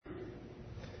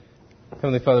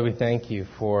Heavenly Father, we thank you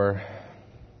for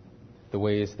the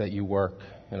ways that you work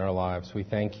in our lives. We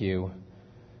thank you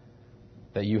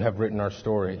that you have written our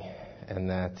story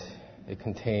and that it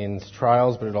contains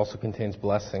trials, but it also contains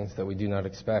blessings that we do not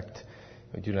expect,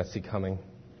 we do not see coming.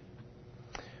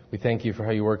 We thank you for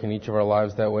how you work in each of our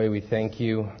lives that way. We thank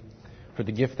you for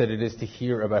the gift that it is to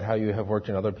hear about how you have worked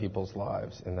in other people's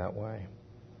lives in that way.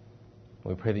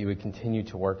 We pray that you would continue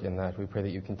to work in that. We pray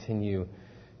that you continue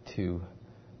to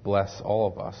bless all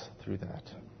of us through that.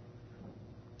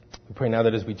 We pray now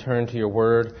that as we turn to your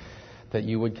word, that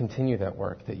you would continue that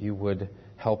work, that you would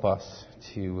help us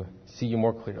to see you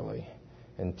more clearly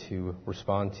and to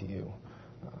respond to you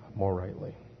more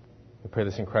rightly. We pray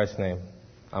this in Christ's name.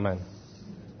 Amen.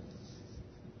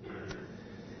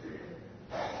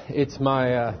 It's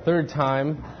my third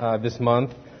time this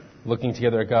month looking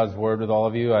together at God's word with all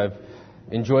of you. I've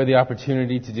enjoyed the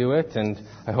opportunity to do it, and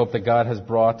I hope that God has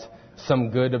brought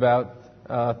some good about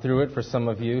through it for some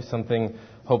of you, something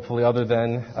hopefully other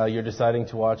than you're deciding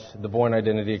to watch The Bourne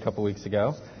Identity a couple weeks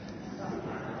ago.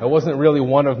 It wasn't really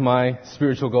one of my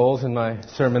spiritual goals in my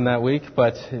sermon that week,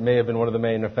 but it may have been one of the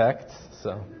main effects.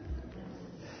 So,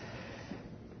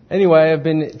 anyway, I've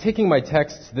been taking my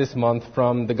texts this month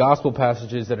from the gospel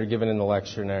passages that are given in the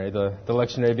lectionary. The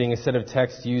lectionary being a set of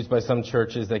texts used by some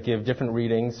churches that give different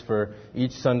readings for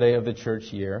each Sunday of the church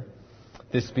year.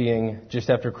 This being just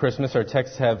after Christmas, our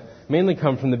texts have mainly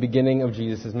come from the beginning of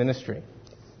Jesus' ministry.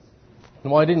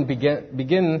 And while I didn't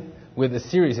begin with a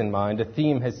series in mind, a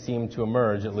theme has seemed to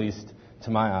emerge, at least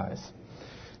to my eyes.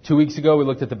 2 weeks ago, we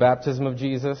looked at the baptism of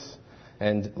Jesus,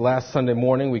 and last Sunday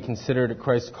morning, we considered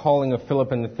Christ's calling of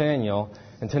Philip and Nathanael,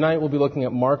 and tonight we'll be looking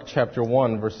at Mark chapter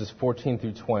 1, verses 14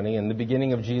 through 20, and the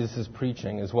beginning of Jesus'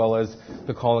 preaching, as well as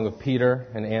the calling of Peter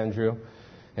and Andrew,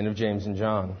 and of James and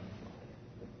John.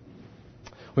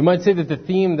 We might say that the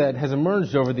theme that has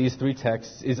emerged over these three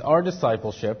texts is our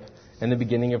discipleship and the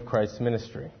beginning of Christ's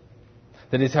ministry.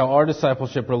 That is how our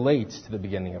discipleship relates to the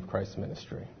beginning of Christ's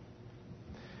ministry.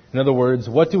 In other words,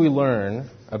 what do we learn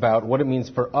about what it means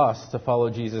for us to follow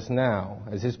Jesus now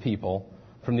as his people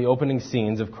from the opening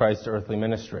scenes of Christ's earthly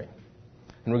ministry?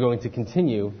 And we're going to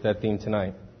continue that theme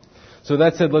tonight. So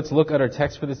that said, let's look at our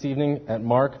text for this evening at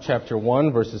Mark chapter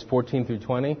 1, verses 14 through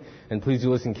 20. And please do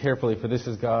listen carefully, for this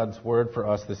is God's word for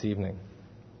us this evening.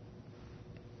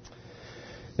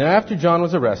 Now after John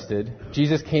was arrested,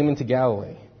 Jesus came into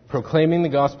Galilee, proclaiming the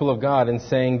gospel of God and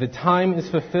saying, "The time is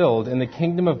fulfilled and the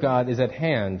kingdom of God is at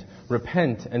hand.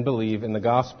 Repent and believe in the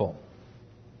gospel."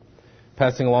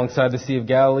 Passing alongside the Sea of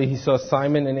Galilee, he saw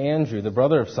Simon and Andrew, the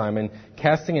brother of Simon,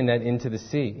 casting a net into the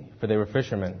sea, for they were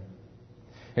fishermen.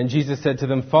 And Jesus said to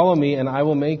them, "Follow me, and I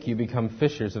will make you become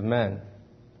fishers of men."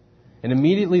 And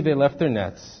immediately they left their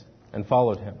nets and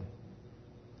followed him.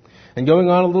 And going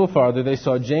on a little farther, they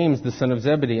saw James, the son of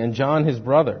Zebedee, and John, his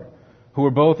brother, who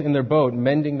were both in their boat,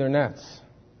 mending their nets.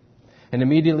 And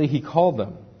immediately he called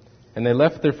them, and they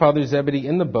left their father Zebedee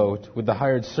in the boat with the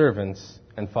hired servants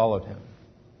and followed him.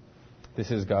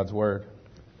 This is God's word.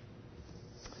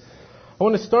 I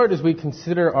want to start as we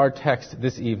consider our text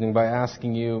this evening by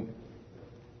asking you,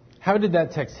 how did that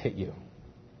text hit you?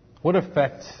 What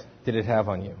effect did it have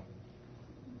on you?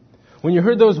 When you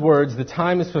heard those words, "The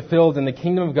time is fulfilled and the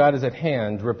kingdom of God is at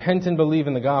hand, repent and believe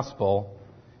in the gospel,"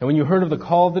 and when you heard of the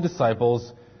call of the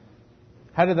disciples,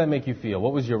 how did that make you feel?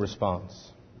 What was your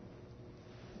response?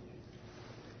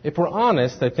 If we're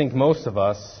honest, I think most of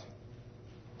us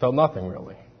felt nothing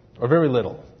really, or very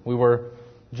little. We were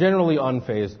generally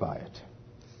unfazed by it.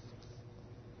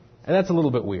 And that's a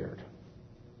little bit weird.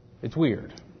 It's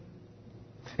weird.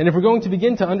 And if we're going to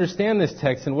begin to understand this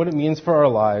text and what it means for our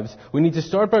lives, we need to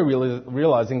start by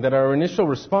realizing that our initial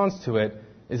response to it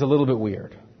is a little bit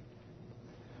weird.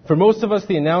 For most of us,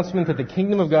 the announcement that the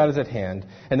kingdom of God is at hand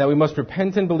and that we must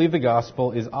repent and believe the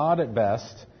gospel is odd at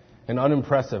best and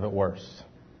unimpressive at worst.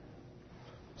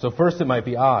 So first, it might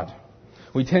be odd.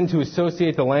 We tend to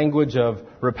associate the language of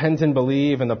repent and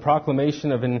believe and the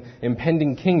proclamation of an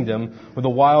impending kingdom with a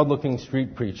wild-looking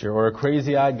street preacher or a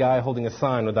crazy-eyed guy holding a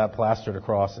sign with that plastered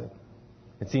across it.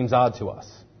 It seems odd to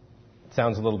us. It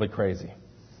sounds a little bit crazy.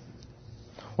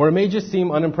 Or it may just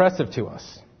seem unimpressive to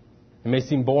us. It may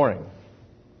seem boring.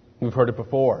 We've heard it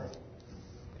before.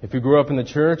 If you grew up in the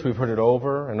church, we've heard it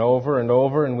over and over and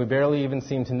over, and we barely even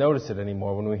seem to notice it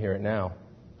anymore when we hear it now.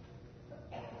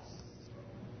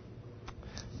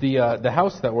 The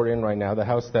house that we're in right now, the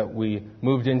house that we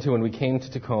moved into when we came to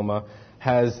Tacoma,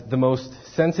 has the most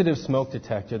sensitive smoke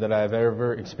detector that I've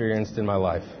ever experienced in my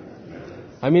life.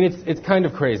 I mean, it's kind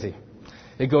of crazy.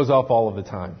 It goes off all of the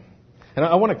time. And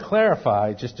I want to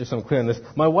clarify, just so I'm clear on this,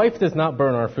 my wife does not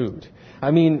burn our food. I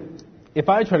mean, if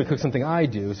I try to cook something, I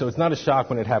do, so it's not a shock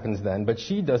when it happens then, but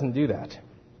she doesn't do that.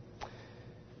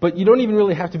 But you don't even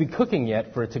really have to be cooking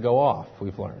yet for it to go off,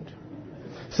 we've learned.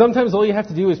 Sometimes all you have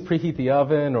to do is preheat the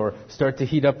oven or start to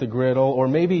heat up the griddle or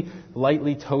maybe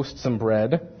lightly toast some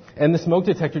bread, and the smoke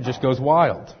detector just goes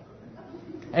wild.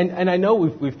 And I know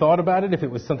we've thought about it if it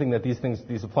was something that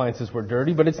these appliances were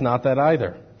dirty, but it's not that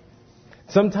either.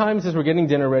 Sometimes as we're getting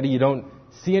dinner ready, you don't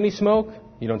see any smoke,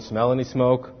 you don't smell any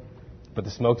smoke, but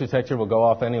the smoke detector will go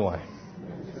off anyway.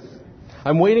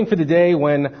 I'm waiting for the day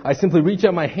when I simply reach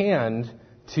out my hand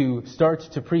to start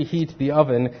to preheat the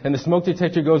oven, and the smoke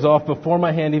detector goes off before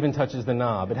my hand even touches the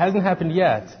knob. It hasn't happened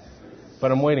yet,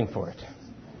 but I'm waiting for it.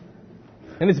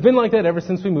 And it's been like that ever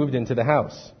since we moved into the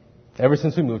house, ever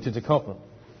since we moved to Tacoma.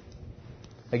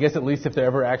 I guess at least if there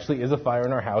ever actually is a fire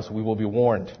in our house, we will be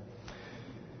warned.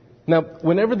 Now,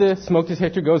 whenever the smoke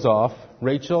detector goes off,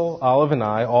 Rachel, Olive, and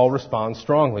I all respond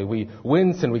strongly. We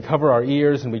wince and we cover our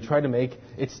ears and we try to make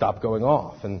it stop going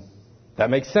off. And that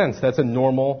makes sense. That's a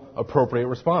normal, appropriate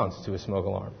response to a smoke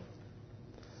alarm.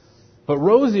 But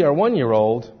Rosie, our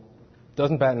 1-year-old,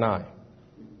 doesn't bat an eye.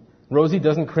 Rosie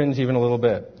doesn't cringe even a little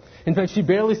bit. In fact, she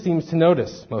barely seems to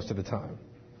notice most of the time.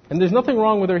 And there's nothing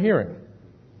wrong with her hearing.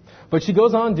 But she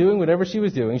goes on doing whatever she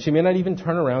was doing. She may not even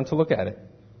turn around to look at it.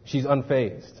 She's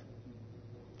unfazed.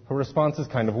 Her response is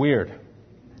kind of weird,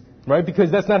 right?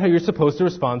 Because that's not how you're supposed to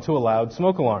respond to a loud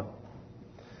smoke alarm.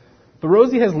 But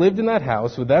Rosie has lived in that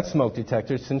house with that smoke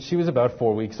detector since she was about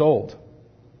 4 weeks old.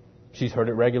 She's heard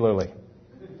it regularly.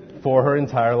 For her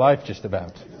entire life, just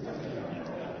about.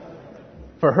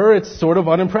 For her, it's sort of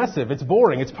unimpressive. It's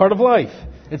boring. It's part of life.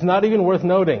 It's not even worth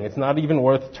noting. It's not even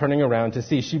worth turning around to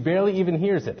see. She barely even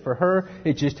hears it. For her,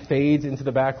 it just fades into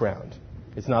the background.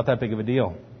 It's not that big of a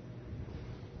deal.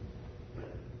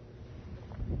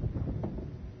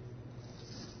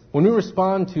 When we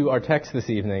respond to our text this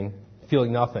evening,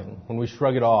 feeling nothing, when we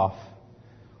shrug it off,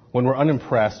 when we're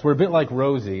unimpressed, we're a bit like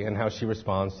Rosie and how she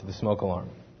responds to the smoke alarm.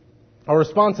 Our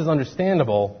response is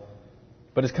understandable,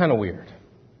 but it's kind of weird.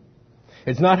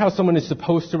 It's not how someone is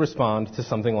supposed to respond to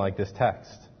something like this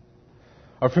text.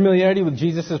 Our familiarity with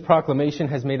Jesus' proclamation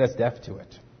has made us deaf to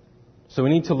it. So we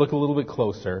need to look a little bit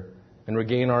closer and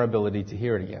regain our ability to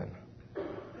hear it again.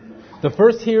 The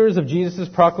first hearers of Jesus'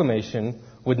 proclamation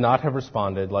would not have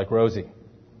responded like Rosie.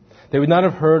 They would not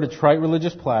have heard a trite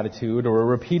religious platitude or a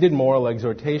repeated moral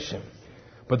exhortation,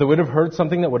 but they would have heard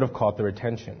something that would have caught their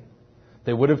attention.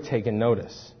 They would have taken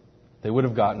notice. They would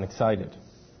have gotten excited.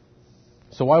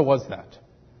 So why was that?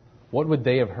 What would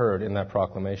they have heard in that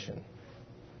proclamation?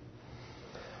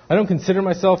 I don't consider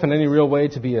myself in any real way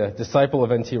to be a disciple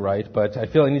of N.T. Wright, but I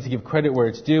feel I need to give credit where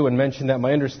it's due and mention that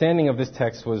my understanding of this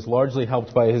text was largely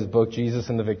helped by his book, Jesus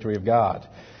and the Victory of God.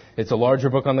 It's a larger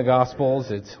book on the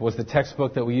Gospels. It was the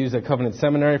textbook that we used at Covenant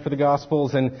Seminary for the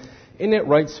Gospels, and in it,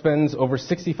 Wright spends over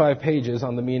 65 pages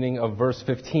on the meaning of verse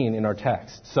 15 in our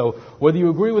text. So whether you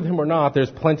agree with him or not,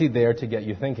 there's plenty there to get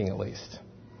you thinking at least.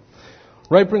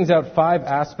 Wright brings out 5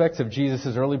 aspects of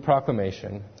Jesus' early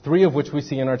proclamation, 3 of which we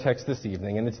see in our text this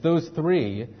evening, and it's those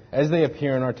 3, as they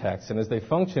appear in our text and as they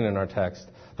function in our text,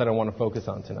 that I want to focus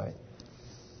on tonight.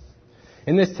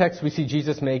 In this text, we see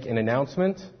Jesus make an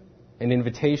announcement, an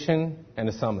invitation, and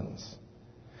a summons.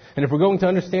 And if we're going to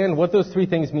understand what those 3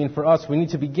 things mean for us, we need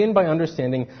to begin by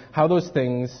understanding how those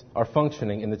things are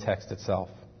functioning in the text itself.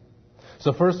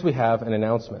 So first we have an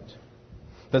announcement.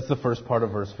 That's the first part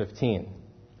of verse 15.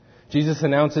 Jesus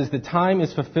announces, the time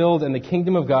is fulfilled and the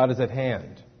kingdom of God is at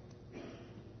hand.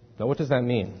 Now, what does that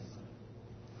mean?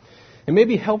 It may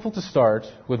be helpful to start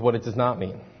with what it does not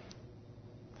mean.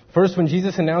 First, when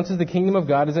Jesus announces the kingdom of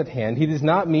God is at hand, he does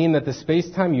not mean that the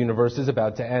space-time universe is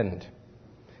about to end.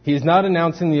 He is not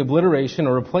announcing the obliteration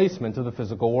or replacement of the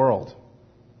physical world.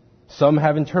 Some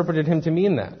have interpreted him to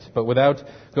mean that, but without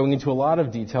going into a lot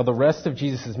of detail, the rest of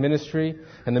Jesus' ministry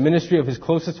and the ministry of his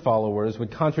closest followers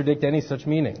would contradict any such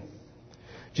meaning.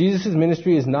 Jesus'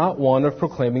 ministry is not one of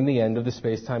proclaiming the end of the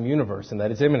space-time universe, and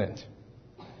that it's imminent.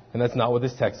 And that's not what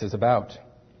this text is about.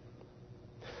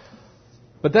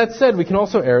 But that said, we can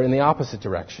also err in the opposite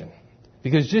direction.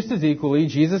 Because just as equally,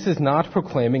 Jesus is not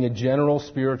proclaiming a general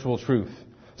spiritual truth,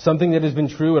 something that has been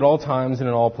true at all times and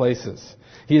in all places.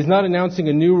 He is not announcing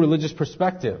a new religious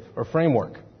perspective or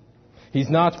framework. He's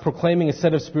not proclaiming a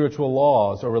set of spiritual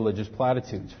laws or religious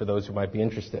platitudes for those who might be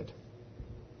interested.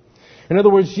 In other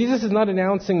words, Jesus is not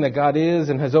announcing that God is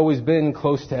and has always been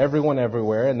close to everyone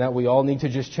everywhere and that we all need to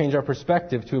just change our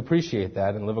perspective to appreciate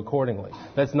that and live accordingly.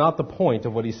 That's not the point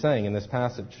of what he's saying in this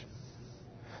passage.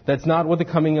 That's not what the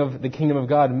coming of the kingdom of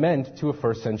God meant to a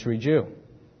first century Jew.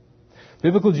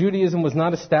 Biblical Judaism was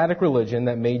not a static religion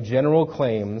that made general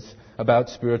claims about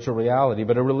spiritual reality,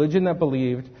 but a religion that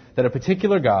believed that a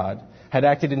particular God had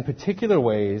acted in particular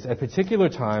ways at particular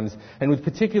times and with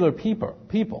particular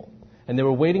people, and they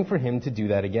were waiting for him to do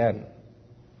that again.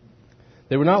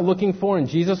 They were not looking for, and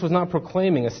Jesus was not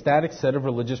proclaiming a static set of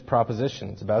religious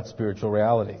propositions about spiritual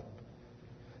reality.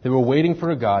 They were waiting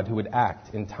for a God who would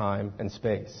act in time and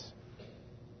space.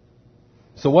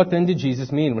 So what then did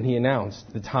Jesus mean when he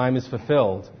announced, "The time is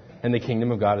fulfilled and the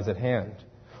kingdom of God is at hand"?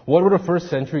 What would a first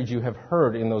century Jew have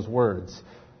heard in those words?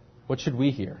 What should we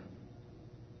hear?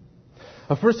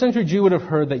 A first century Jew would have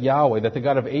heard that Yahweh, that the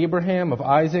God of Abraham, of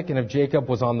Isaac, and of Jacob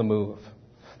was on the move.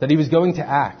 That he was going to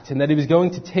act, and that he was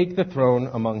going to take the throne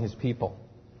among his people.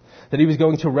 That he was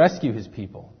going to rescue his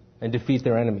people and defeat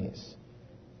their enemies.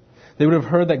 They would have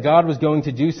heard that God was going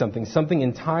to do something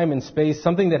in time and space,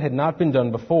 something that had not been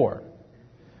done before.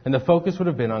 And the focus would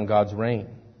have been on God's reign.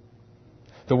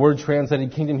 The word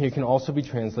translated kingdom here can also be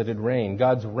translated reign.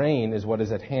 God's reign is what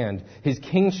is at hand. His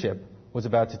kingship was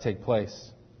about to take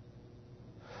place.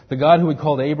 The God who had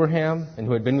called Abraham and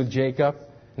who had been with Jacob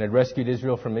and had rescued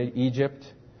Israel from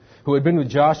Egypt, who had been with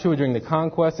Joshua during the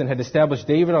conquest and had established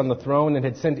David on the throne and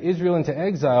had sent Israel into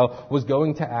exile, was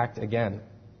going to act again.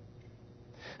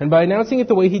 And by announcing it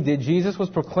the way he did, Jesus was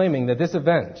proclaiming that this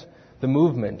event, the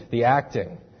movement, the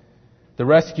acting, the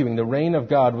rescuing, the reign of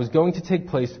God was going to take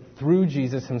place through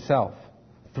Jesus himself,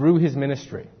 through his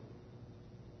ministry.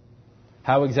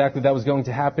 How exactly that was going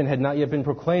to happen had not yet been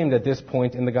proclaimed at this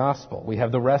point in the gospel. We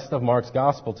have the rest of Mark's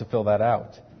gospel to fill that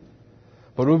out.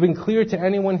 But it would have been clear to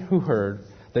anyone who heard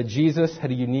that Jesus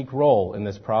had a unique role in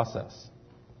this process.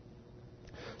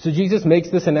 So Jesus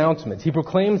makes this announcement. He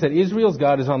proclaims that Israel's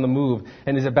God is on the move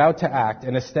and is about to act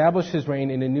and establish his reign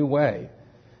in a new way.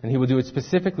 And he will do it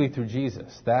specifically through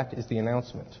Jesus. That is the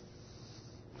announcement.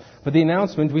 But the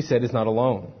announcement, we said, is not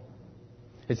alone.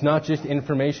 It's not just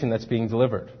information that's being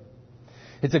delivered.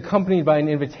 It's accompanied by an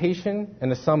invitation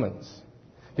and a summons.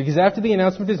 Because after the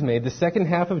announcement is made, the second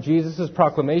half of Jesus'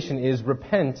 proclamation is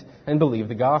repent and believe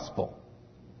the gospel.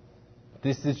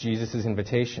 This is Jesus'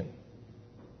 invitation.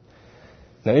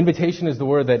 Now, invitation is the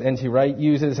word that N.T. Wright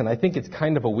uses, and I think it's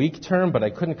kind of a weak term, but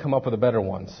I couldn't come up with a better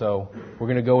one, so we're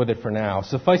going to go with it for now.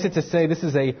 Suffice it to say, this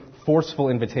is a forceful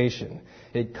invitation.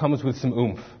 It comes with some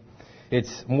oomph.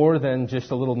 It's more than just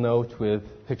a little note with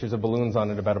pictures of balloons on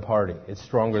it about a party. It's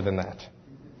stronger than that.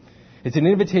 It's an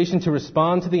invitation to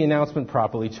respond to the announcement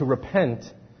properly, to repent,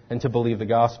 and to believe the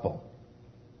gospel.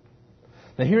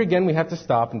 Now, here again, we have to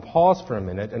stop and pause for a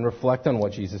minute and reflect on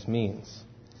what Jesus means.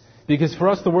 Because for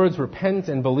us, the words repent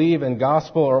and believe and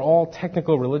gospel are all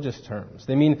technical religious terms.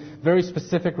 They mean very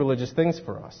specific religious things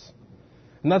for us.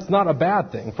 And that's not a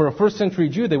bad thing. For a first century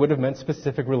Jew, they would have meant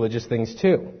specific religious things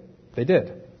too. They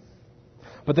did.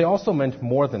 But they also meant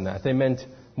more than that. They meant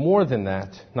more than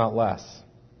that, not less.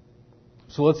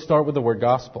 So let's start with the word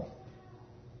gospel.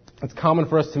 It's common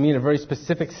for us to mean a very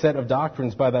specific set of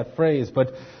doctrines by that phrase,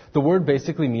 but the word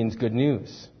basically means good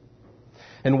news.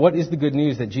 And what is the good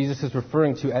news that Jesus is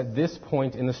referring to at this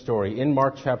point in the story, in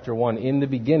Mark chapter 1, in the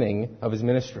beginning of his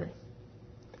ministry?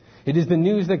 It is the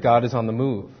news that God is on the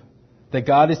move, that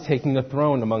God is taking the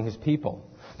throne among his people,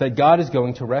 that God is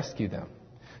going to rescue them.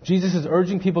 Jesus is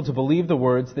urging people to believe the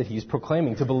words that he's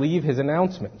proclaiming, to believe his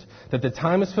announcement, that the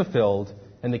time is fulfilled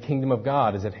and the kingdom of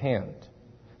God is at hand.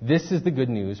 This is the good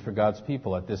news for God's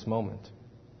people at this moment.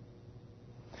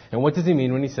 And what does he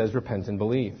mean when he says repent and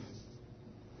believe?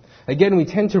 Again, we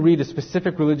tend to read a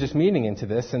specific religious meaning into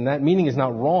this, and that meaning is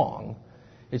not wrong.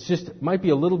 It's just might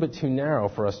be a little bit too narrow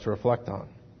for us to reflect on.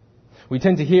 We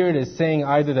tend to hear it as saying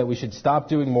either that we should stop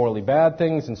doing morally bad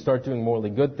things and start doing morally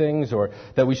good things, or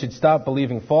that we should stop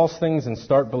believing false things and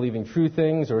start believing true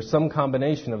things, or some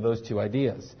combination of those two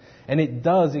ideas. And it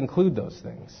does include those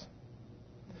things.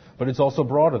 But it's also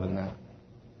broader than that.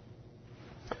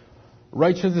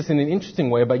 Wright shows this in an interesting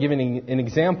way by giving an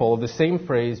example of the same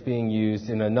phrase being used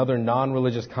in another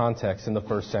non-religious context in the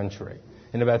first century,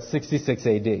 in about 66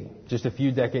 AD, just a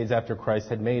few decades after Christ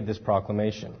had made this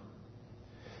proclamation.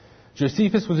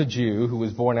 Josephus was a Jew who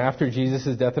was born after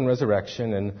Jesus' death and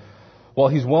resurrection, and while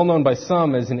he's well known by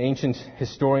some as an ancient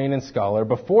historian and scholar,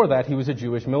 before that he was a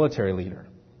Jewish military leader.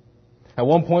 At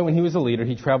one point when he was a leader,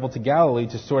 he traveled to Galilee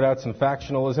to sort out some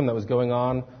factionalism that was going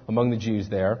on among the Jews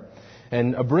there.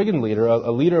 And a brigand leader,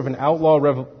 a leader of an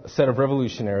outlaw set of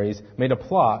revolutionaries, made a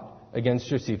plot against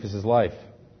Josephus' life.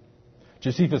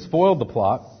 Josephus foiled the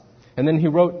plot, and then he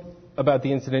wrote about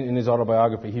the incident in his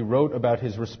autobiography. He wrote about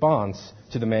his response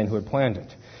to the man who had planned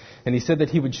it. And he said that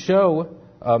he would show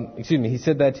he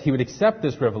said that he would accept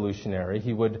this revolutionary,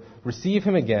 he would receive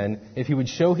him again if he would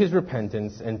show his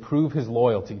repentance and prove his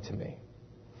loyalty to me.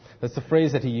 That's the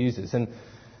phrase that he uses. And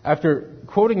after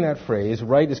quoting that phrase,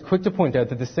 Wright is quick to point out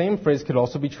that the same phrase could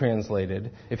also be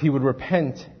translated, if he would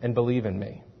repent and believe in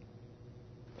me.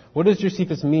 What does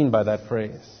Josephus mean by that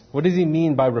phrase? What does he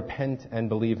mean by repent and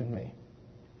believe in me?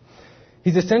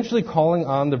 He's essentially calling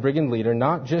on the brigand leader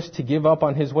not just to give up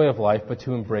on his way of life, but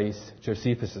to embrace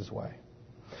Josephus's way.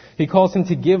 He calls him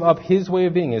to give up his way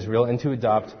of being Israel and to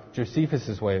adopt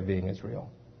Josephus's way of being Israel.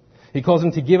 He calls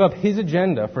him to give up his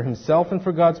agenda for himself and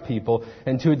for God's people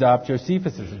and to adopt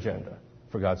Josephus's agenda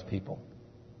for God's people.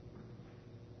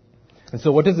 And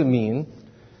so what does it mean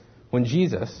when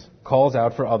Jesus calls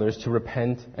out for others to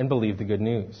repent and believe the good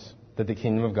news that the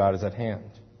kingdom of God is at hand?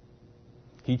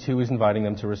 He too is inviting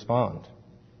them to respond.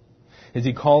 Is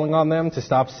he calling on them to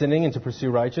stop sinning and to pursue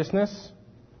righteousness?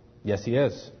 Yes, he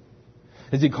is.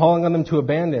 Is he calling on them to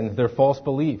abandon their false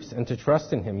beliefs and to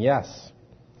trust in him? Yes.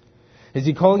 Is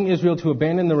he calling Israel to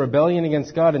abandon the rebellion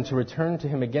against God and to return to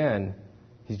him again?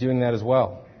 He's doing that as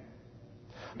well.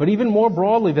 But even more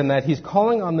broadly than that, he's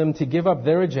calling on them to give up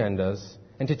their agendas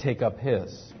and to take up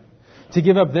his. To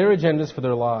give up their agendas for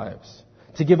their lives.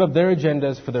 To give up their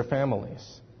agendas for their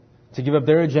families. To give up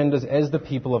their agendas as the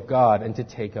people of God and to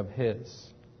take up his.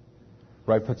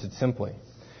 Wright puts it simply.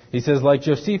 He says, like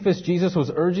Josephus, Jesus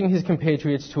was urging his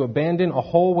compatriots to abandon a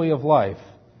whole way of life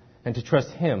and to trust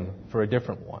him for a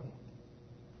different one.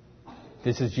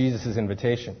 This is Jesus'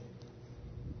 invitation.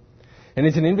 And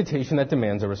it's an invitation that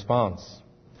demands a response.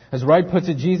 As Wright puts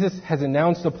it, Jesus has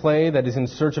announced a play that is in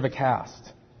search of a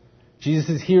cast.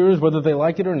 Jesus' hearers, whether they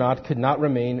like it or not, could not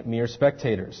remain mere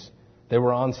spectators. They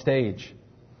were on stage.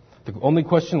 The only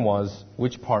question was,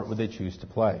 which part would they choose to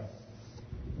play?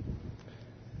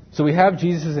 So we have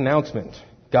Jesus' announcement.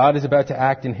 God is about to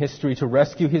act in history to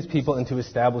rescue his people and to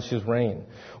establish his reign.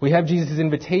 We have Jesus'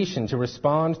 invitation to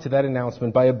respond to that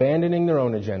announcement by abandoning their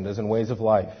own agendas and ways of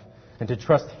life and to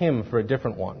trust him for a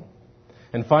different one.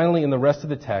 And finally, in the rest of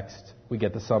the text, we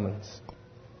get the summons.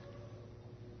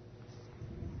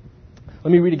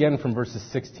 Let me read again from verses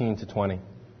 16 to 20.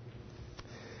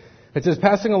 It says,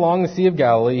 passing along the Sea of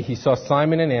Galilee, he saw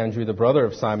Simon and Andrew, the brother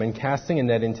of Simon, casting a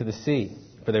net into the sea,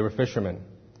 for they were fishermen.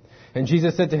 And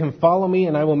Jesus said to him, follow me,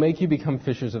 and I will make you become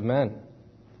fishers of men.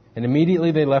 And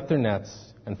immediately they left their nets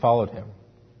and followed him.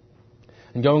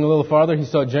 And going a little farther, he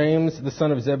saw James, the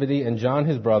son of Zebedee, and John,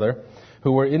 his brother,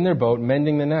 who were in their boat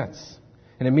mending the nets.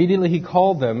 And immediately he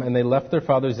called them, and they left their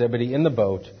father Zebedee in the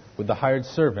boat with the hired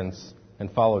servants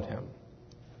and followed him.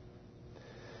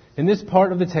 In this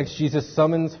part of the text, Jesus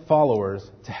summons followers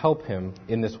to help him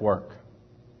in this work.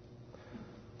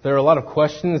 There are a lot of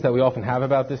questions that we often have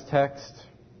about this text.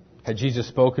 Had Jesus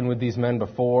spoken with these men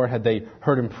before? Had they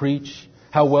heard him preach?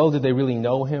 How well did they really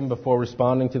know him before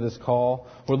responding to this call?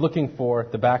 We're looking for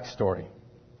the backstory.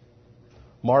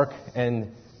 Mark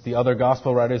and the other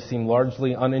gospel writers seem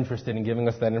largely uninterested in giving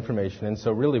us that information, and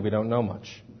so really we don't know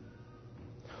much.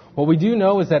 What we do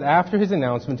know is that after his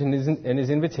announcement and his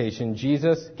invitation,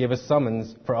 Jesus gave a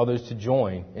summons for others to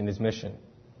join in his mission,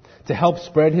 to help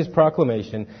spread his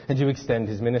proclamation and to extend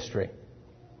his ministry.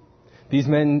 These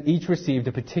men each received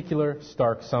a particular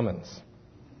stark summons.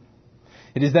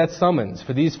 It is that summons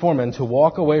for these 4 men to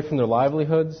walk away from their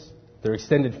livelihoods, their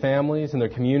extended families, and their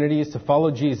communities to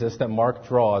follow Jesus that Mark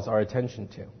draws our attention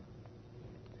to.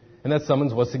 And that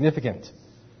summons was significant.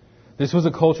 This was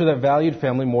a culture that valued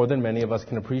family more than many of us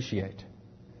can appreciate.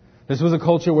 This was a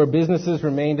culture where businesses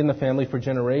remained in the family for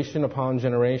generation upon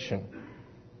generation.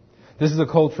 This is a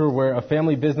culture where a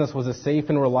family business was a safe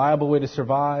and reliable way to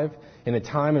survive in a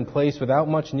time and place without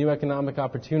much new economic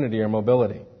opportunity or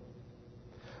mobility.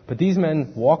 But these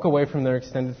men walk away from their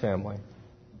extended family,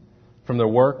 from their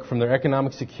work, from their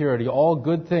economic security, all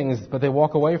good things, but they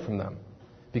walk away from them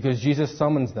because Jesus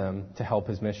summons them to help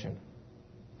his mission,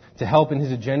 to help in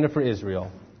his agenda for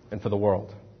Israel and for the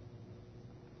world.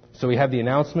 So we have the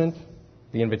announcement,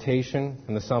 the invitation,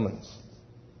 and the summons.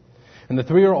 And the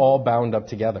 3 are all bound up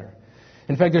together.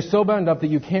 In fact, they're so bound up that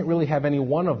you can't really have any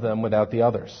one of them without the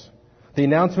others. The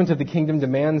announcement of the kingdom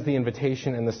demands the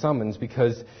invitation and the summons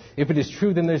because if it is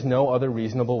true, then there's no other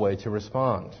reasonable way to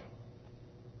respond.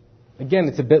 Again,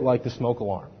 it's a bit like the smoke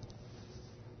alarm.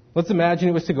 Let's imagine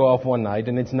it was to go off one night,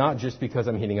 and it's not just because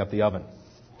I'm heating up the oven.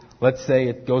 Let's say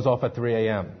it goes off at 3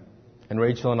 a.m., and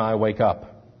Rachel and I wake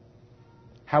up.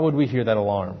 How would we hear that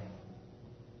alarm?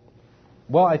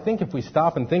 Well, I think if we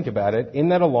stop and think about it, in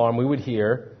that alarm we would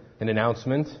hear an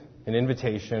announcement, an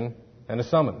invitation, and a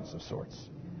summons of sorts.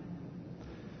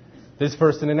 There's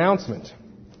first an announcement.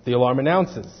 The alarm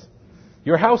announces,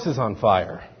 your house is on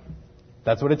fire.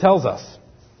 That's what it tells us.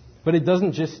 But it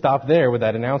doesn't just stop there with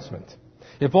that announcement.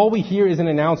 If all we hear is an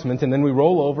announcement and then we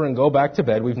roll over and go back to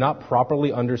bed, we've not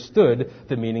properly understood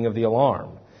the meaning of the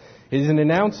alarm. It is an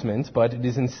announcement, but it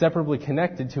is inseparably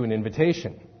connected to an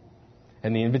invitation.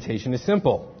 And the invitation is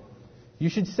simple. You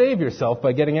should save yourself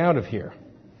by getting out of here.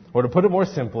 Or to put it more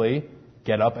simply,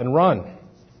 get up and run.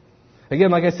 Again,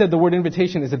 like I said, the word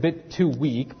invitation is a bit too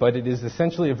weak, but it is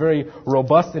essentially a very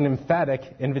robust and emphatic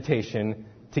invitation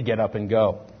to get up and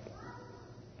go.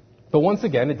 But once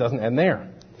again, it doesn't end there,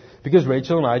 because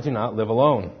Rachel and I do not live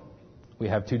alone. We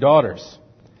have 2 daughters.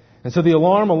 And so the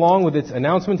alarm, along with its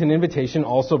announcement and invitation,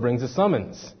 also brings a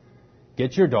summons.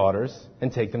 Get your daughters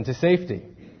and take them to safety.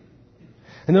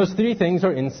 And those 3 things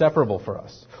are inseparable for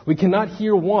us. We cannot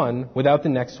hear one without the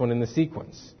next one in the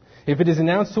sequence. If it is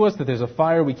announced to us that there's a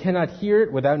fire, we cannot hear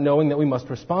it without knowing that we must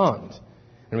respond.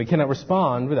 And we cannot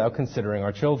respond without considering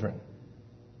our children.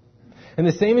 And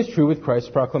the same is true with Christ's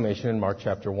proclamation in Mark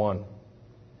chapter 1.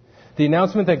 The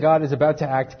announcement that God is about to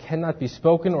act cannot be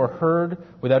spoken or heard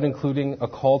without including a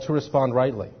call to respond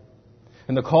rightly.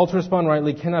 And the call to respond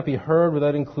rightly cannot be heard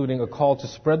without including a call to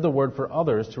spread the word for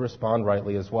others to respond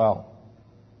rightly as well.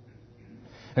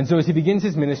 And so as he begins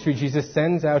his ministry, Jesus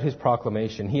sends out his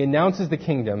proclamation. He announces the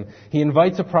kingdom. He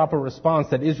invites a proper response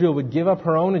that Israel would give up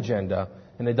her own agenda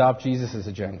and adopt Jesus'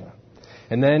 agenda.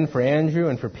 And then for Andrew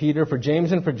and for Peter, for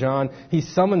James and for John, he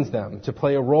summons them to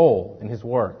play a role in his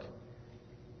work.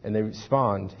 And they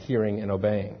respond, hearing and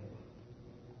obeying.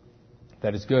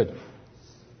 That is good.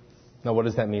 Now what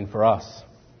does that mean for us?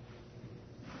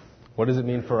 What does it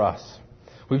mean for us?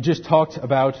 We've just talked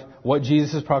about what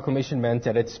Jesus' proclamation meant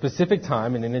at its specific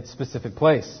time and in its specific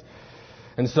place.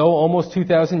 And so, almost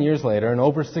 2,000 years later and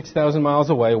over 6,000 miles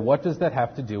away, what does that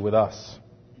have to do with us?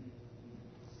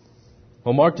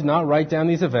 Well, Mark did not write down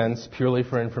these events purely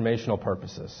for informational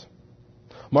purposes.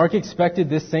 Mark expected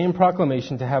this same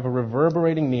proclamation to have a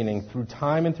reverberating meaning through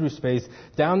time and through space,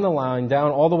 down the line,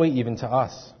 down all the way even to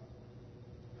us.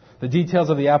 The details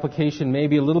of the application may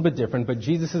be a little bit different, but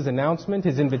Jesus' announcement,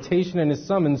 his invitation, and his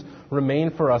summons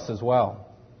remain for us as well.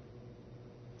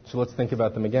 So let's think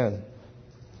about them again.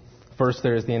 First,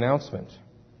 there is the announcement.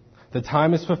 The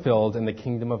time is fulfilled and the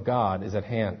kingdom of God is at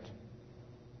hand.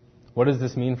 What does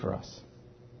this mean for us?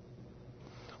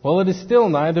 Well, it is still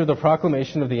neither the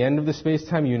proclamation of the end of the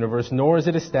space-time universe, nor is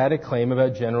it a static claim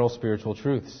about general spiritual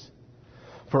truths.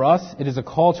 For us, it is a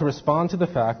call to respond to the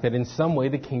fact that in some way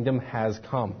the kingdom has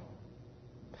come.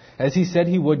 As he said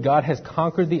he would, God has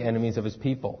conquered the enemies of his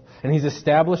people, and he's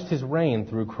established his reign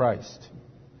through Christ.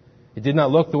 It did not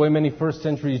look the way many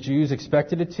first-century Jews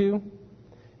expected it to.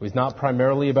 It was not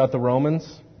primarily about the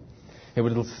Romans. It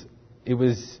was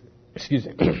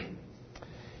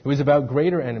about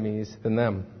greater enemies than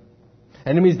them.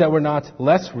 Enemies that were not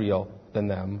less real than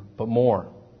them, but more.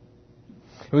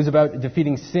 It was about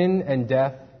defeating sin and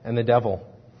death and the devil.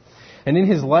 And in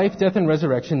his life, death, and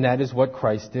resurrection, that is what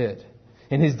Christ did.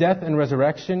 In his death and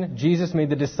resurrection, Jesus made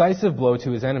the decisive blow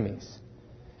to his enemies,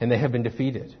 and they have been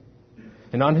defeated.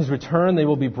 And on his return, they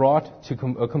will be brought to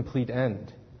a complete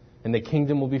end, and the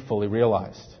kingdom will be fully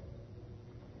realized.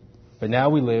 But now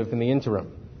we live in the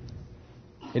interim.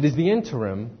 It is the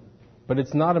interim, but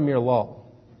it's not a mere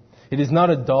lull. It is not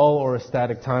a dull or a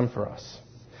static time for us.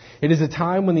 It is a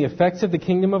time when the effects of the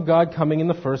kingdom of God coming in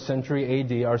the 1st century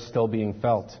AD are still being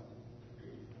felt.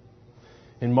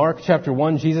 In Mark chapter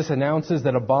 1, Jesus announces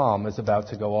that a bomb is about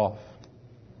to go off.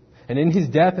 And in his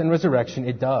death and resurrection,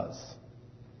 it does.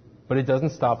 But it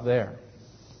doesn't stop there.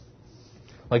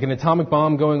 Like an atomic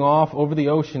bomb going off over the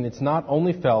ocean, it's not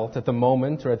only felt at the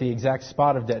moment or at the exact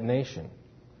spot of detonation.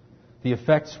 The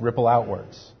effects ripple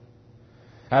outwards.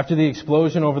 After the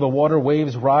explosion over the water,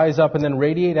 waves rise up and then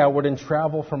radiate outward and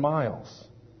travel for miles.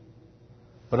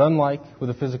 But unlike with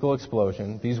a physical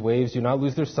explosion, these waves do not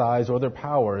lose their size or their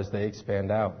power as they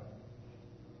expand out.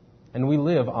 And we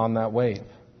live on that wave.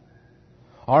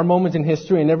 Our moment in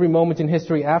history and every moment in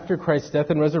history after Christ's death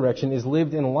and resurrection is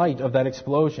lived in light of that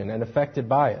explosion and affected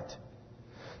by it.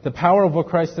 The power of what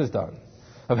Christ has done,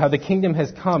 of how the kingdom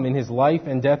has come in his life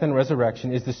and death and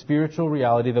resurrection, is the spiritual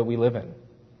reality that we live in.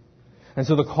 And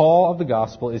so the call of the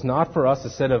gospel is not for us a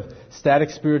set of static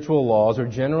spiritual laws or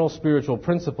general spiritual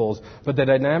principles, but the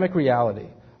dynamic reality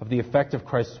of the effect of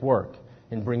Christ's work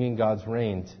in bringing God's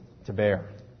reign to bear.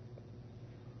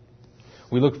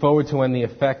 We look forward to when the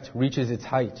effect reaches its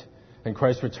height and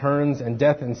Christ returns and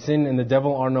death and sin and the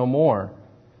devil are no more,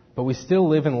 but we still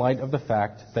live in light of the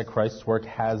fact that Christ's work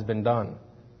has been done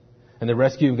and the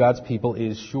rescue of God's people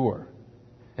is sure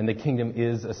and the kingdom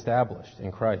is established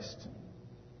in Christ.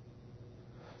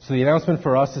 So the announcement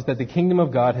for us is that the kingdom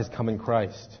of God has come in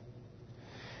Christ.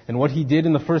 And what he did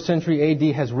in the first century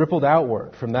AD has rippled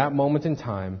outward from that moment in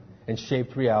time and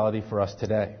shaped reality for us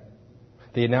today.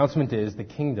 The announcement is the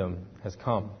kingdom has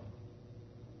come.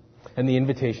 And the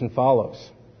invitation follows.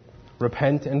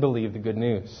 Repent and believe the good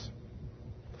news.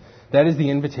 That is the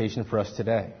invitation for us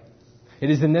today. It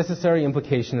is the necessary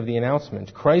implication of the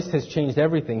announcement. Christ has changed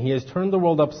everything. He has turned the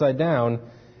world upside down,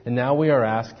 and now we are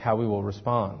asked how we will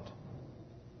respond.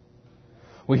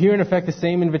 We hear in effect the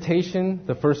same invitation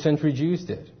the first century Jews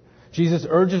did. Jesus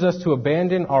urges us to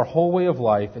abandon our whole way of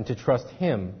life and to trust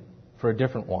Him for a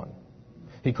different one.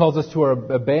 He calls us to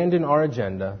abandon our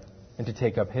agenda and to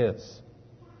take up His.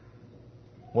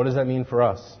 What does that mean for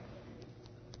us?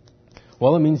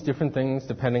 Well, it means different things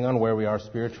depending on where we are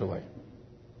spiritually.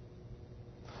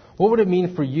 What would it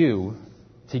mean for you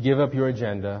to give up your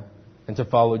agenda and to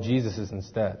follow Jesus'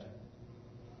 instead?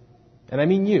 And I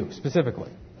mean you,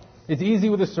 specifically. It's easy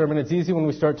with a sermon, it's easy when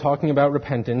we start talking about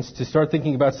repentance to start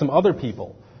thinking about some other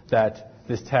people that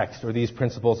this text or these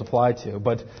principles apply to.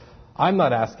 But I'm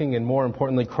not asking, and more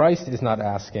importantly, Christ is not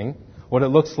asking what it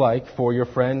looks like for your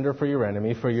friend or for your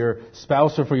enemy, for your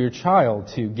spouse or for your child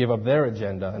to give up their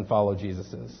agenda and follow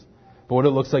Jesus's. But what it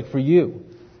looks like for you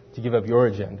to give up your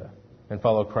agenda and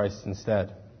follow Christ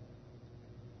instead.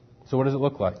 So what does it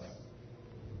look like?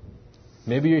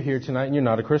 Maybe you're here tonight and you're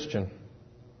not a Christian.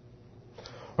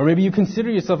 Or maybe you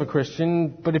consider yourself a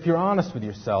Christian, but if you're honest with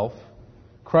yourself,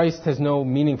 Christ has no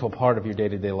meaningful part of your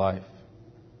day-to-day life.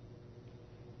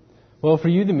 Well, for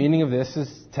you, the meaning of this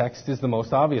text is the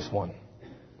most obvious one.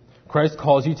 Christ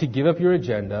calls you to give up your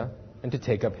agenda and to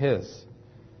take up His.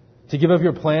 To give up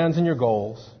your plans and your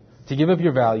goals, to give up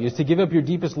your values, to give up your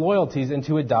deepest loyalties, and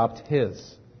to adopt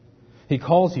His. He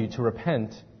calls you to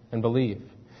repent and believe.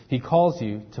 He calls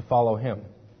you to follow Him.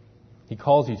 He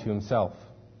calls you to Himself.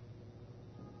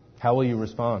 How will you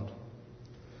respond?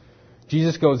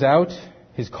 Jesus goes out,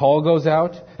 His call goes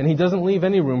out, and He doesn't leave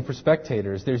any room for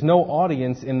spectators. There's no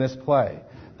audience in this play.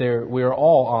 We are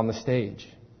all on the stage.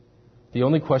 The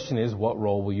only question is, what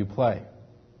role will you play?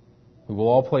 We will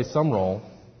all play some role.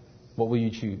 What will you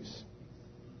choose?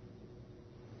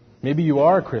 Maybe you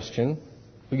are a Christian,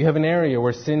 but you have an area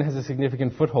where sin has a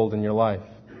significant foothold in your life.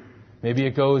 Maybe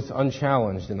it goes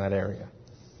unchallenged in that area.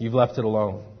 You've left it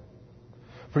alone.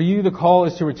 For you, the call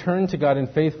is to return to God in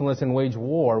faithfulness and wage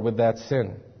war with that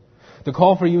sin. The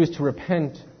call for you is to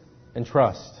repent and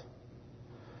trust.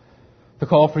 The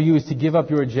call for you is to give up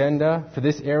your agenda for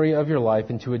this area of your life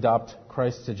and to adopt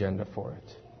Christ's agenda for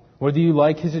it. Whether you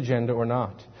like His agenda or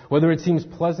not, whether it seems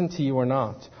pleasant to you or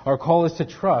not, our call is to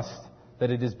trust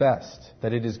that it is best,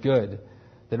 that it is good,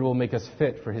 that it will make us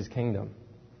fit for His kingdom.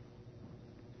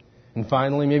 And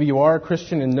finally, maybe you are a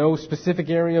Christian and no specific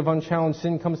area of unchallenged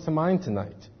sin comes to mind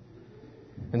tonight.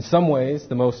 In some ways,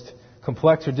 the most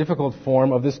complex or difficult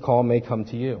form of this call may come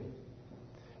to you.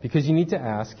 Because you need to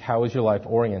ask, how is your life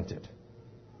oriented?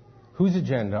 Whose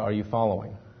agenda are you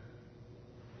following?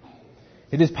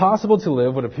 It is possible to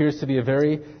live what appears to be a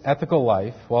very ethical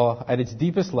life, while at its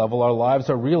deepest level, our lives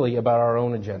are really about our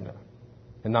own agenda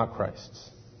and not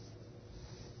Christ's.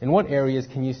 In what areas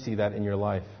can you see that in your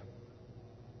life?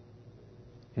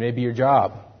 It may be your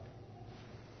job.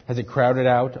 Has it crowded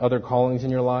out other callings in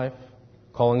your life?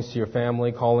 Callings to your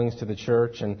family, callings to the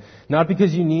church, and not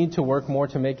because you need to work more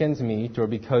to make ends meet or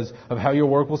because of how your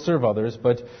work will serve others,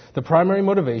 but the primary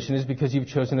motivation is because you've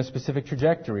chosen a specific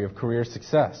trajectory of career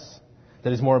success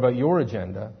that is more about your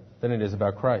agenda than it is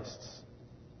about Christ's.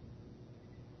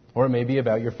 Or it may be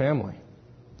about your family.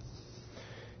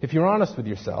 If you're honest with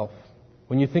yourself,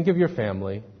 when you think of your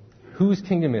family, whose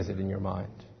kingdom is it in your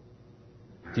mind?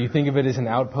 Do you think of it as an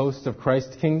outpost of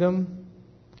Christ's kingdom,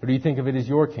 or do you think of it as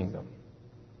your kingdom?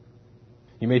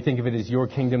 You may think of it as your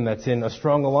kingdom that's in a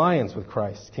strong alliance with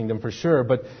Christ's kingdom for sure,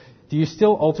 but do you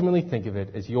still ultimately think of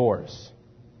it as yours?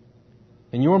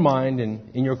 In your mind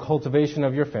and in your cultivation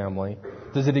of your family,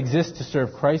 does it exist to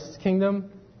serve Christ's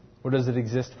kingdom, or does it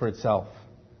exist for itself?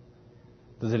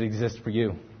 Does it exist for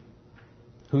you?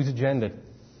 Whose agenda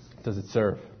does it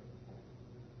serve?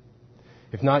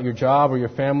 If not your job or your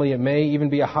family, it may even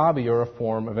be a hobby or a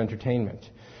form of entertainment.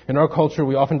 In our culture,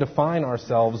 we often define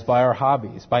ourselves by our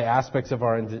hobbies, by aspects of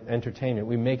our entertainment.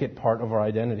 We make it part of our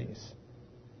identities.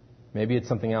 Maybe it's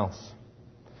something else.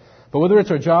 But whether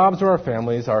it's our jobs or our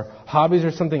families, our hobbies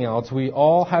or something else, we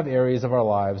all have areas of our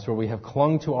lives where we have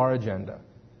clung to our agenda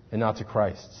and not to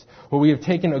Christ's, where we have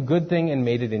taken a good thing and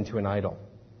made it into an idol.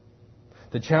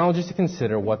 The challenge is to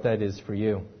consider what that is for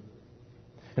you.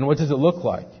 And what does it look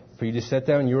like for you to set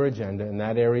down your agenda in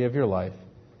that area of your life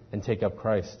and take up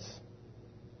Christ's?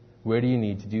 Where do you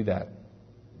need to do that?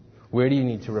 Where do you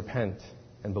need to repent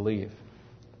and believe?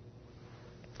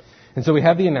 And so we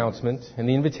have the announcement and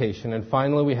the invitation, and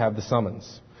finally we have the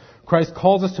summons. Christ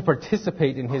calls us to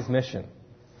participate in his mission.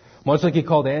 Much like he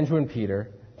called Andrew and Peter,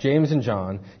 James and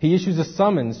John, he issues a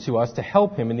summons to us to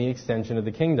help him in the extension of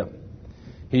the kingdom.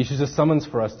 He issues a summons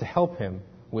for us to help him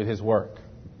with his work.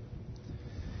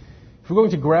 If we're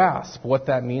going to grasp what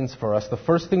that means for us, the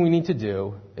first thing we need to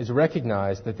do is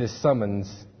recognize that this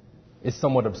summons is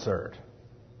somewhat absurd.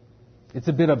 It's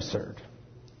a bit absurd.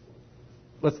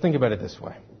 Let's think about it this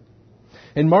way.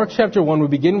 In Mark chapter 1, we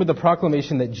begin with the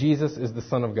proclamation that Jesus is the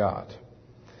Son of God.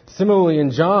 Similarly,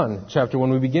 in John chapter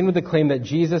 1, we begin with the claim that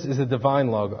Jesus is the divine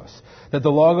Logos. That the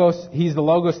Logos, he's the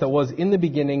Logos that was in the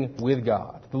beginning with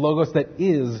God. The Logos that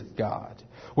is God.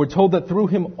 We're told that through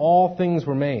him all things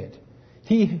were made.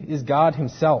 He is God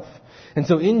himself. And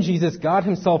so in Jesus, God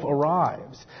himself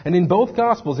arrives. And in both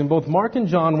Gospels, in both Mark and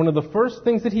John, one of the first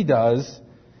things that he does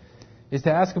is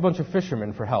to ask a bunch of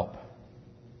fishermen for help.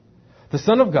 The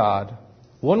Son of God,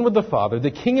 one with the Father,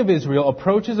 the King of Israel,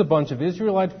 approaches a bunch of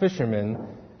Israelite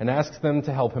fishermen and asks them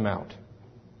to help him out.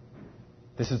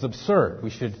 This is absurd. We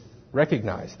should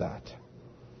recognize that.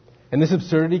 And this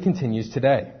absurdity continues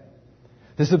today.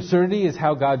 This absurdity is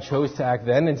how God chose to act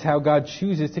then, and it's how God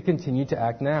chooses to continue to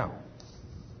act now.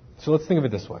 So let's think of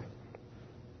it this way.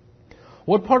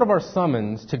 What part of our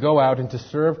summons to go out and to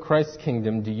serve Christ's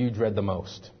kingdom do you dread the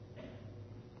most?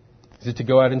 Is it to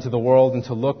go out into the world and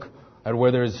to look at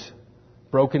where there's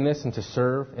brokenness and to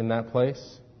serve in that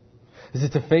place? Is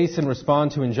it to face and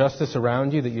respond to injustice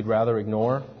around you that you'd rather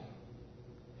ignore?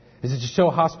 Is it to show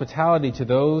hospitality to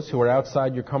those who are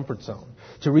outside your comfort zone?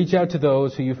 To reach out to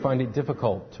those who you find it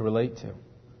difficult to relate to?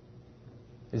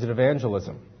 Is it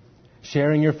evangelism?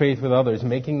 Sharing your faith with others,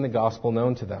 making the gospel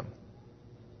known to them?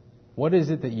 What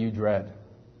is it that you dread?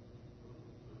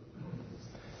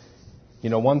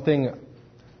 You know, one thing,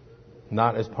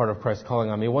 not as part of Christ's calling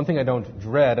on me, one thing I don't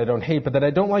dread, I don't hate, but that I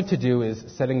don't like to do is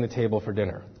setting the table for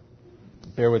dinner.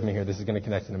 Bear with me here, this is going to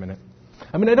connect in a minute.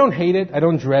 I mean, I don't hate it, I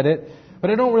don't dread it,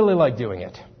 but I don't really like doing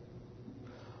it.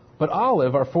 But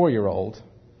Olive, our 4-year-old,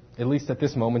 at least at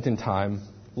this moment in time,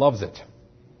 loves it.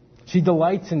 She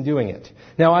delights in doing it.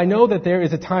 Now, I know that there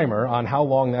is a timer on how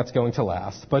long that's going to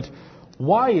last, but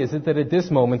why is it that at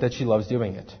this moment that she loves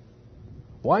doing it?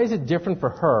 Why is it different for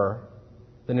her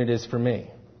than it is for me?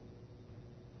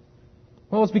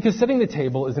 Well, it's because setting the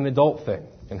table is an adult thing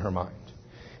in her mind.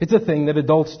 It's a thing that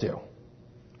adults do.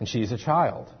 And she's a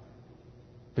child.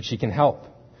 But she can help.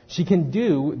 She can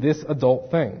do this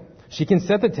adult thing. She can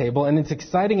set the table, and it's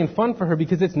exciting and fun for her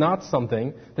because it's not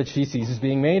something that she sees as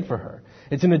being made for her.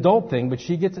 It's an adult thing, but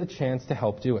she gets a chance to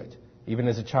help do it, even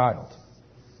as a child.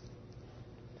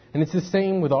 And it's the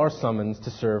same with our summons to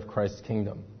serve Christ's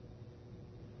kingdom.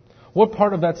 What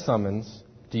part of that summons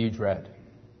do you dread?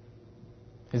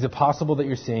 Is it possible that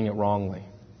you're seeing it wrongly?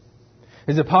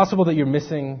 Is it possible that you're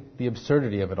missing the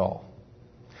absurdity of it all?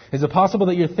 Is it possible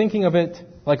that you're thinking of it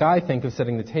like I think of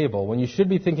setting the table, when you should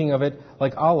be thinking of it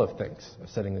like Olive thinks of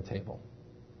setting the table?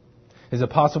 Is it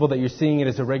possible that you're seeing it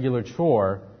as a regular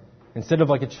chore instead of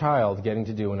like a child getting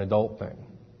to do an adult thing?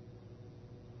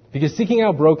 Because seeking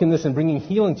out brokenness and bringing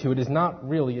healing to it is not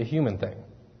really a human thing.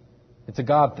 It's a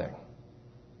God thing.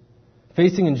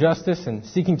 Facing injustice and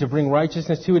seeking to bring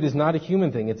righteousness to it is not a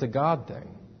human thing. It's a God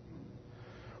thing.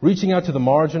 Reaching out to the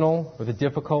marginal or the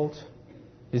difficult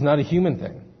is not a human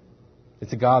thing.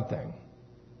 It's a God thing.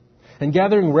 And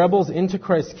gathering rebels into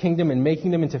Christ's kingdom and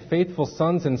making them into faithful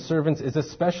sons and servants is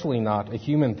especially not a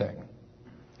human thing.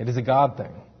 It is a God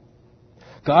thing.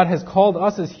 God has called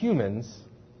us as humans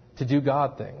to do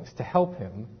God things, to help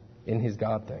him in his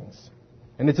God things.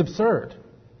 And it's absurd.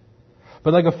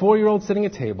 But like a 4-year-old sitting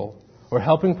at table or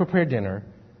helping prepare dinner,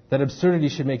 that absurdity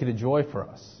should make it a joy for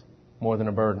us more than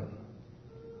a burden.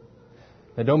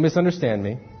 Now don't misunderstand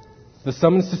me. The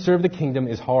summons to serve the kingdom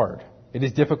is hard. It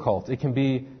is difficult. It can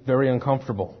be very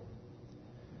uncomfortable.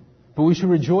 But we should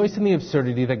rejoice in the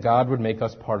absurdity that God would make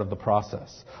us part of the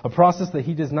process. A process that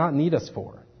he does not need us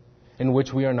for, in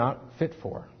which we are not fit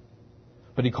for.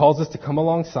 But he calls us to come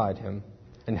alongside him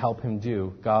and help him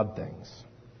do God things.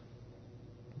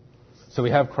 So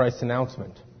we have Christ's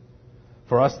announcement.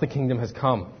 For us, the kingdom has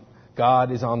come.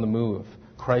 God is on the move.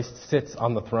 Christ sits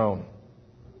on the throne.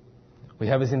 We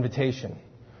have his invitation.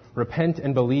 Repent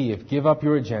and believe. Give up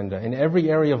your agenda in every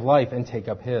area of life and take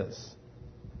up his.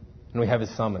 And we have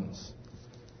his summons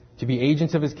to be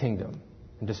agents of his kingdom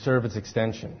and to serve its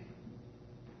extension.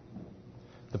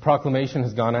 The proclamation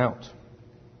has gone out.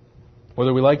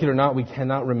 Whether we like it or not, we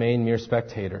cannot remain mere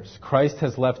spectators. Christ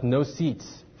has left no seats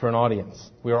for an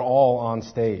audience. We are all on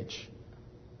stage.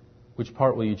 Which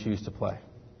part will you choose to play?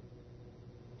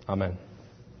 Amen.